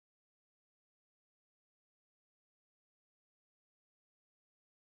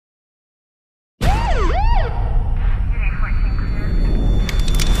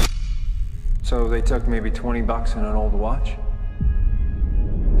So they took maybe 20 bucks and an old watch?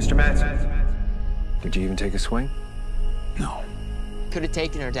 Mr. Manson, did you even take a swing? No. Could have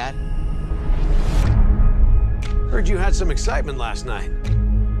taken her, Dad. Heard you had some excitement last night.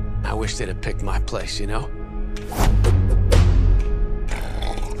 I wish they'd have picked my place, you know?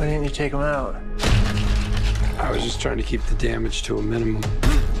 Why didn't you take him out? I was just trying to keep the damage to a minimum.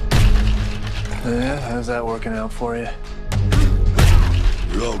 Yeah, how's that working out for you?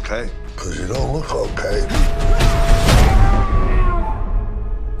 You okay? Because you don't look okay.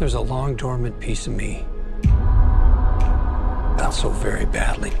 There's a long dormant piece of me that so very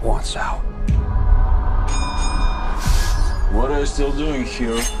badly wants out. What are you still doing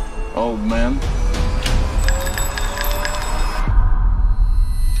here, old man?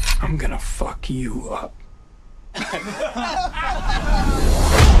 I'm gonna fuck you up.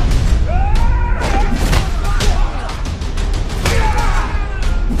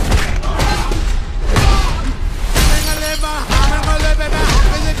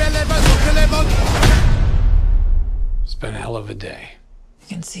 It's been a hell of a day. You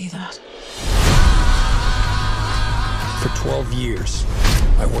can see that. For 12 years,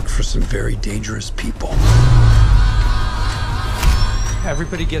 I worked for some very dangerous people.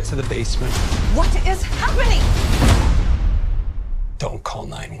 Everybody get to the basement. What is happening? Don't call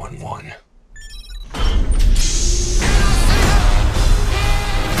 911.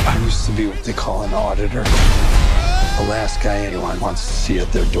 I used to be what they call an auditor. The last guy anyone wants to see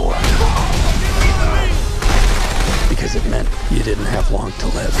at their door. Because it meant you didn't have long to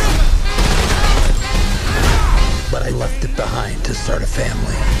live. But I left it behind to start a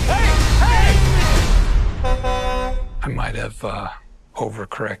family. Hey! I might have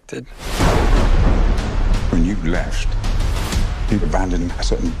overcorrected. When you left, you abandoned a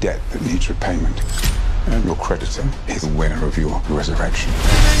certain debt that needs repayment. And your creditor is aware of your resurrection.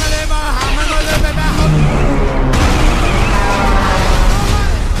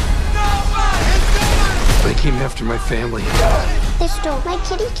 They came after my family. They stole my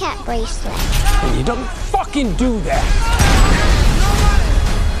kitty cat bracelet. And you don't fucking do that.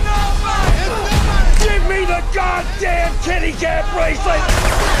 Give me the goddamn kitty cat bracelet!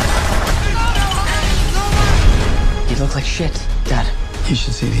 You look like shit, Dad. You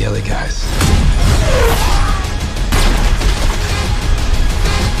should see the other guys.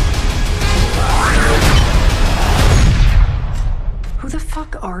 Who the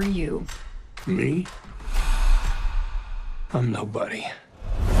fuck are you? Me? I'm nobody.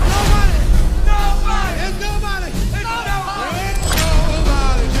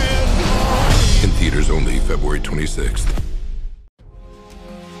 In theaters only February 26th.